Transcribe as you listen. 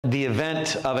The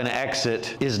event of an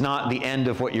exit is not the end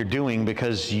of what you're doing,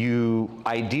 because you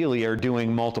ideally are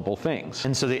doing multiple things.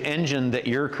 And so the engine that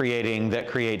you're creating that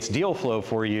creates deal flow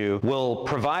for you will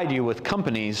provide you with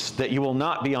companies that you will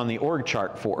not be on the org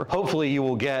chart for. Hopefully you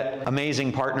will get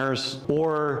amazing partners,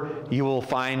 or you will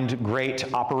find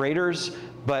great operators.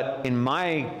 But in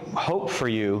my hope for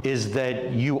you is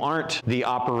that you aren't the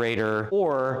operator,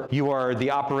 or you are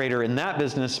the operator in that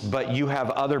business, but you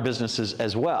have other businesses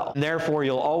as well. And therefore,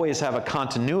 you'll always have a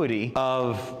continuity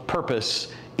of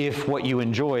purpose if what you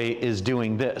enjoy is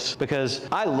doing this. Because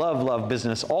I love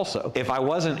business also. If I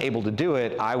wasn't able to do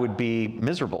it, I would be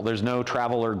miserable. There's no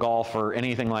travel or golf or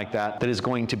anything like that that is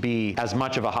going to be as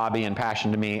much of a hobby and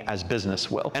passion to me as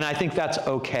business will. And I think that's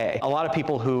okay. A lot of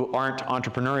people who aren't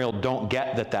entrepreneurial don't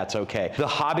get that that's okay. The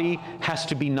hobby has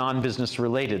to be non-business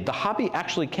related. The hobby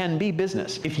actually can be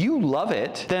business. If you love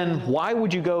it, then why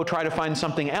would you go try to find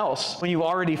something else when you've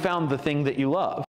already found the thing that you love?